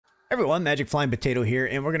Everyone, Magic Flying Potato here,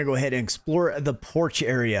 and we're going to go ahead and explore the porch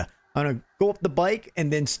area. I'm going to go up the bike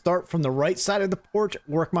and then start from the right side of the porch,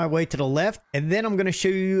 work my way to the left, and then I'm going to show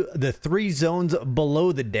you the 3 zones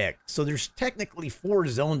below the deck. So there's technically 4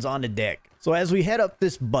 zones on the deck. So as we head up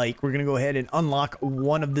this bike, we're going to go ahead and unlock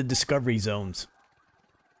one of the discovery zones.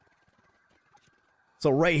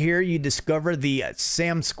 So right here, you discover the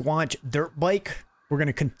Sam Squanch dirt bike. We're going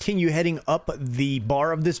to continue heading up the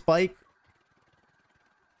bar of this bike.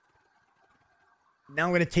 Now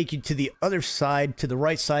I'm going to take you to the other side, to the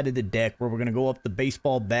right side of the deck, where we're going to go up the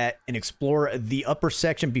baseball bat and explore the upper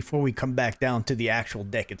section before we come back down to the actual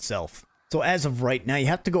deck itself. So as of right now, you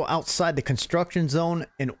have to go outside the construction zone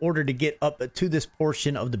in order to get up to this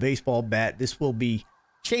portion of the baseball bat. This will be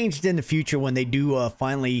changed in the future when they do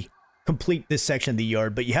finally complete this section of the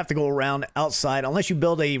yard, but you have to go around outside unless you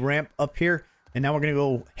build a ramp up here. And now we're going to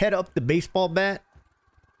go head up the baseball bat.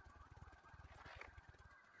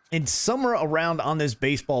 And somewhere around on this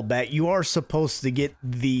baseball bat, you are supposed to get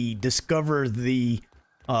the discover the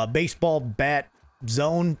baseball bat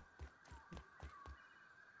zone.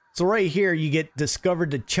 So right here, you get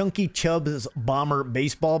discovered the Chunky Chubb's bomber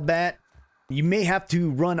baseball bat. You may have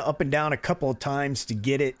to run up and down a couple of times to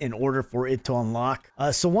get it in order for it to unlock.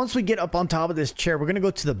 So once we get up on top of this chair, we're going to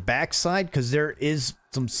go to the back side because there is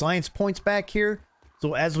some science points back here.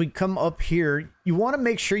 So as we come up here, you want to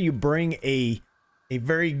make sure you bring a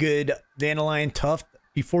very good dandelion tuft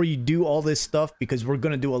before you do all this stuff, because we're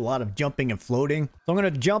going to do a lot of jumping and floating. So I'm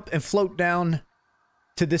going to jump and float down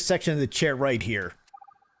to this section of the chair right here.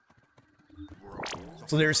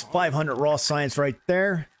 So there's 500 raw science right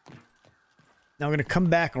there. Now I'm going to come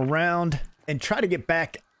back around and try to get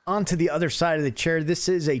back onto the other side of the chair. This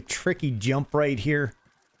is a tricky jump right here.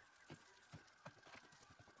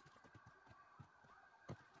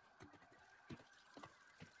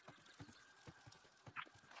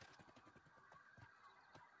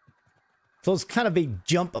 So it's kind of a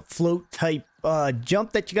jump, a float type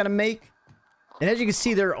jump that you got to make. And as you can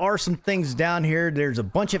see, there are some things down here. There's a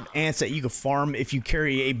bunch of ants that you can farm if you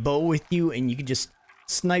carry a bow with you, and you can just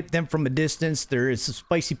snipe them from a distance. There is a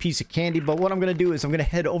spicy piece of candy, but what I'm going to do is I'm going to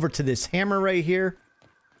head over to this hammer right here.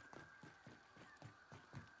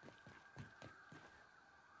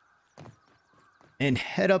 And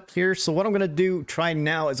head up here. So what I'm going to do, try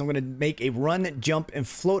now, is I'm going to make a run, jump, and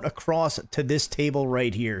float across to this table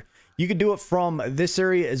right here. You can do it from this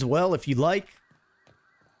area as well if you like.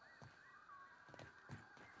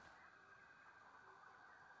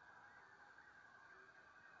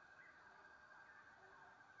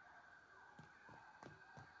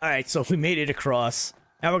 Alright, so we made it across.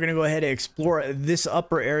 Now we're going to go ahead and explore this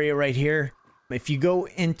upper area right here. If you go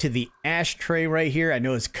into the ashtray right here, I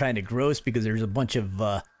know it's kind of gross because there's a bunch of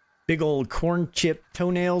big old corn chip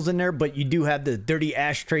toenails in there, but you do have the dirty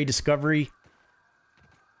ashtray discovery.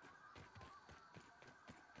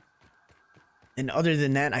 And other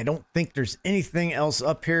than that, I don't think there's anything else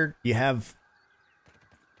up here. You have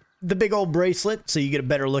the big old bracelet, so you get a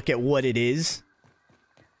better look at what it is.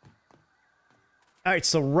 Alright,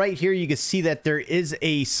 so right here you can see that there is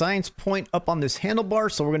a science point up on this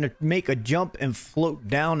handlebar. So we're going to make a jump and float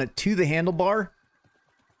down to the handlebar.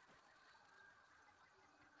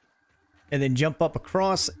 And then jump up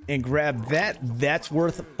across and grab that. That's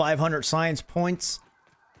worth 500 science points.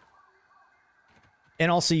 And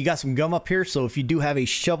also you got some gum up here. So if you do have a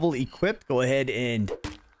shovel equipped, go ahead and...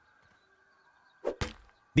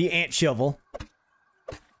 the ant shovel.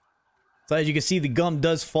 So as you can see, the gum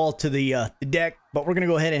does fall to the deck, but we're going to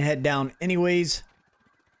go ahead and head down anyways.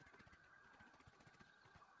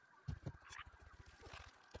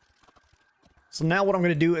 So now what I'm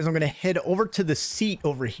going to do is I'm going to head over to the seat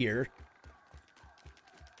over here.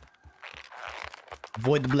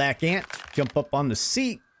 Avoid the black ant. Jump up on the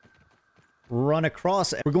seat. Run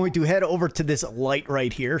across. We're going to head over to this light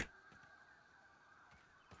right here.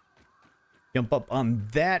 Jump up on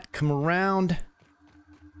that. Come around.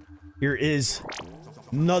 Here is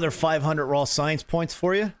another 500 raw science points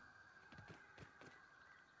for you.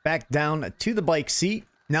 Back down to the bike seat.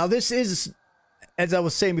 Now this is, as I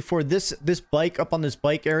was saying before, this bike up on this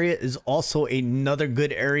bike area is also another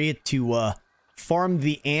good area to farm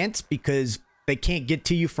the ants, because they can't get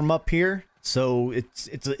to you from up here. So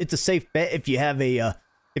it's a safe bet if you have a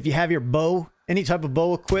if you have your bow, any type of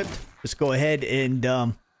bow equipped. Just go ahead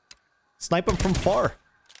and snipe them from far.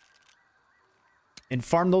 And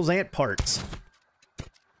farm those ant parts.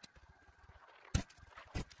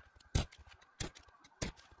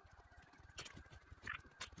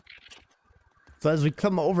 So as we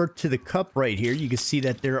come over to the cup right here, you can see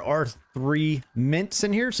that there are 3 mints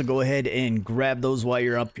in here. So go ahead and grab those while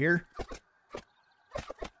you're up here.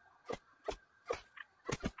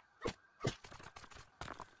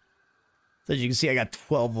 So as you can see, I got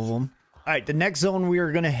 12 of them. All right, the next zone we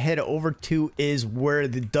are going to head over to is where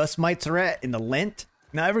the dust mites are at in the lint.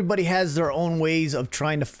 Now, everybody has their own ways of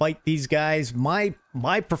trying to fight these guys. My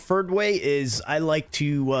preferred way is I like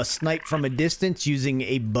to snipe from a distance using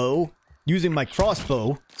a bow, using my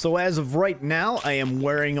crossbow. So as of right now, I am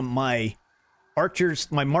wearing my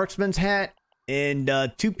marksman's hat, and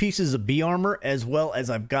 2 pieces of bee armor, as well as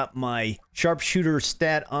I've got my sharpshooter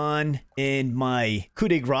stat on and my coup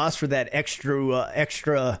de grace for that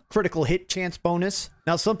extra critical hit chance bonus.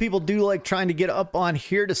 Now, some people do like trying to get up on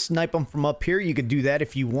here to snipe them from up here. You could do that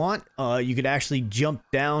if you want. You could actually jump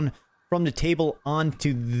down from the table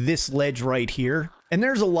onto this ledge right here. And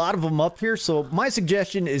there's a lot of them up here, so my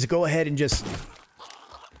suggestion is go ahead and just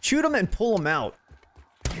shoot them and pull them out.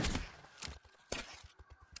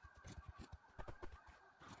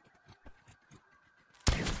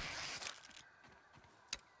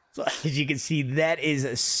 So as you can see, that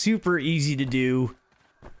is super easy to do.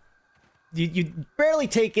 You barely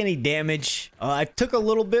take any damage. I took a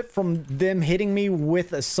little bit from them hitting me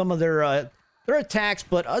with some of their attacks,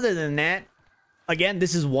 but other than that, again,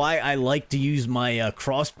 this is why I like to use my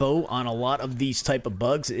crossbow on a lot of these type of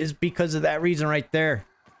bugs, is because of that reason right there.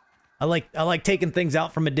 I like taking things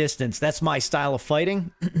out from a distance. That's my style of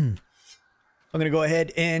fighting. I'm gonna go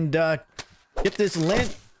ahead and get this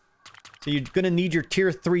lint. So you're going to need your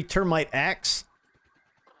tier 3 termite axe.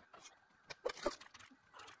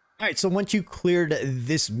 Alright, so once you cleared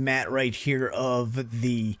this mat right here of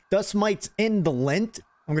the dust mites and the lint,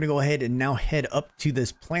 I'm going to go ahead and now head up to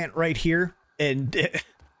this plant right here. And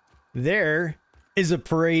there is a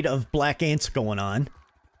parade of black ants going on.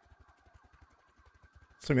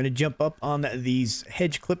 So I'm going to jump up on these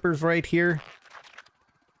hedge clippers right here.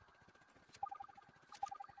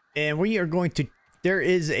 And we are going to... There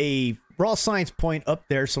is a raw science point up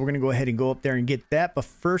there, so we're going to go ahead and go up there and get that. But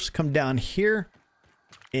first, come down here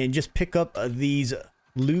and just pick up these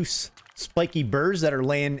loose spiky burrs that are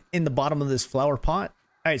laying in the bottom of this flower pot.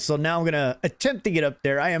 All right, so now I'm going to attempt to get up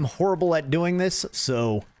there. I am horrible at doing this,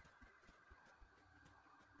 so...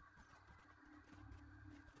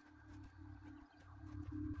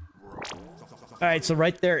 All right, so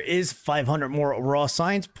right there is 500 more raw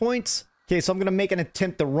science points. Okay, so I'm going to make an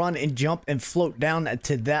attempt to run and jump and float down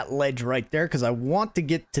to that ledge right there, because I want to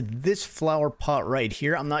get to this flower pot right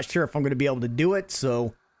here. I'm not sure if I'm going to be able to do it,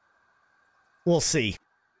 so we'll see.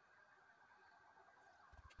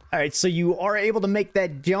 Alright, so you are able to make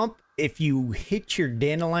that jump if you hit your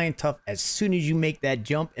dandelion tuft as soon as you make that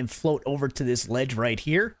jump and float over to this ledge right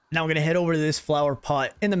here. Now I'm going to head over to this flower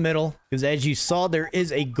pot in the middle, because as you saw, there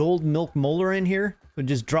is a gold milk molar in here. So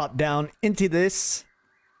just drop down into this.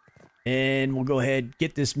 And we'll go ahead,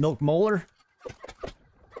 get this milk molar.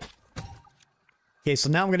 Okay, so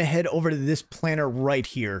now I'm going to head over to this planter right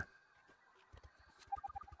here.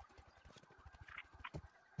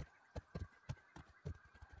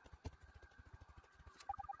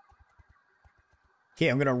 Okay,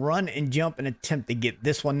 I'm going to run and jump and attempt to get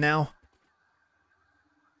this one now.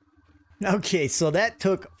 Okay, so that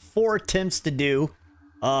took 4 attempts to do.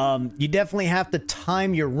 You definitely have to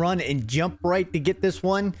time your run and jump right to get this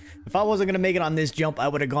one. If I wasn't going to make it on this jump, I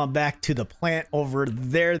would have gone back to the plant over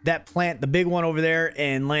there. That plant, the big one over there,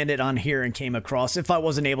 and landed on here and came across if I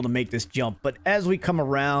wasn't able to make this jump. But as we come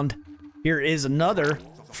around, here is another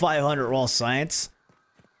 500 raw science.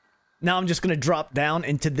 Now I'm just going to drop down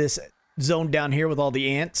into this zone down here with all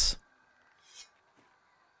the ants.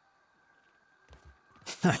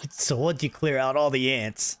 So once you clear out all the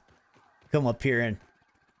ants, come up here and...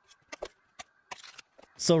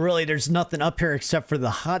 So really, there's nothing up here except for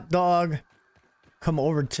the hot dog. Come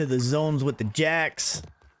over to the zones with the jacks.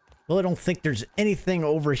 Well, I don't think there's anything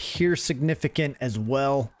over here significant as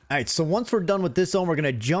well. All right, so once we're done with this zone, we're going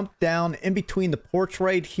to jump down in between the porch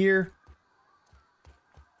right here.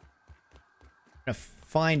 I'm going to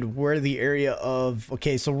find where the area of...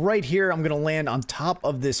 Okay, so right here, I'm going to land on top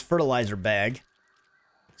of this fertilizer bag.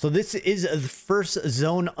 So this is the first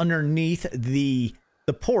zone underneath the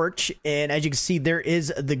porch, and as you can see, there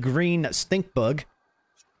is the green stink bug.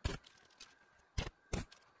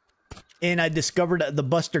 And I discovered the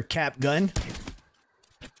Buster cap gun.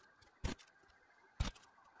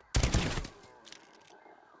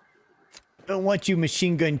 Don't want you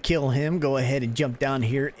machine gun kill him. Go ahead and jump down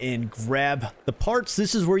here and grab the parts.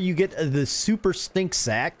 This is where you get the super stink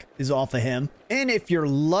sack is off of him. And if you're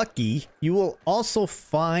lucky, you will also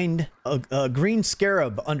find a green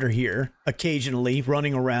scarab under here occasionally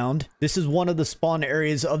running around. This is one of the spawn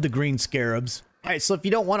areas of the green scarabs. All right, so if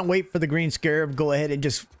you don't want to wait for the green scarab, go ahead and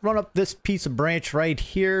just run up this piece of branch right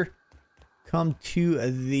here. Come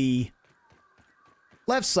to the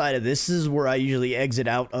left side of this is where I usually exit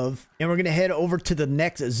out of. And we're going to head over to the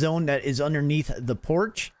next zone that is underneath the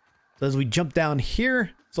porch. So as we jump down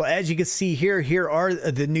here, so as you can see here, here are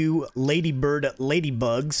the new Ladybird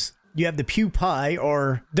ladybugs. You have the pupae,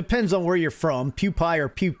 or depends on where you're from, pupae or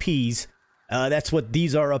pupies. That's what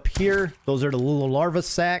these are up here. Those are the little larva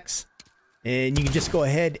sacs. And you can just go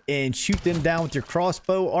ahead and shoot them down with your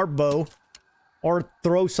crossbow or bow. Or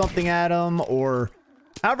throw something at them, or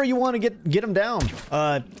however you want to get them down.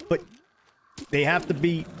 But they have to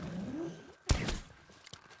be...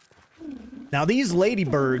 Now these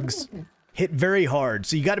ladybirds hit very hard,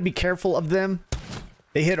 so you got to be careful of them.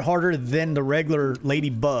 They hit harder than the regular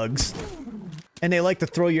ladybugs. And they like to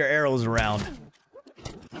throw your arrows around.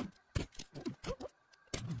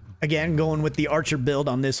 Again, going with the archer build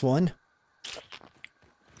on this one.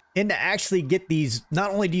 And to actually get these,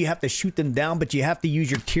 not only do you have to shoot them down, but you have to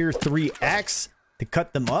use your tier 3 axe to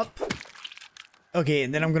cut them up. Okay,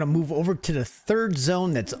 and then I'm going to move over to the third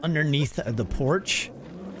zone that's underneath the porch,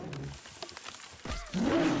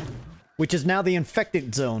 which is now the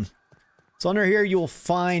infected zone. So under here, you'll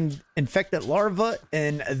find infected larvae,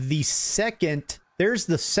 and there's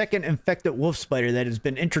the second infected wolf spider that has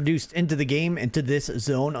been introduced into the game, into this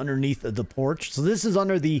zone underneath the porch. So this is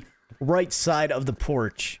under the right side of the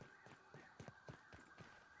porch.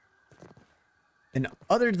 And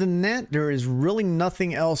other than that, there is really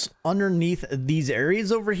nothing else underneath these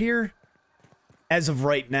areas over here as of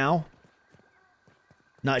right now.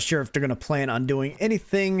 Not sure if they're going to plan on doing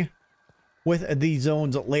anything with these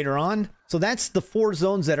zones later on. So that's the 4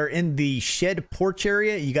 zones that are in the shed porch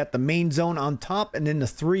area. You got the main zone on top, and then the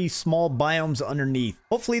 3 small biomes underneath.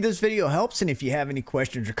 Hopefully this video helps, and if you have any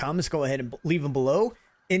questions or comments, go ahead and leave them below.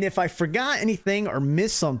 And if I forgot anything or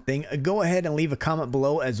missed something, go ahead and leave a comment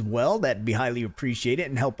below as well. That'd be highly appreciated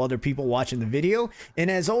and help other people watching the video. And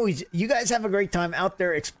as always, you guys have a great time out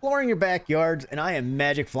there exploring your backyards. And I am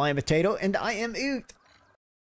Magic Flying Potato, and I am out.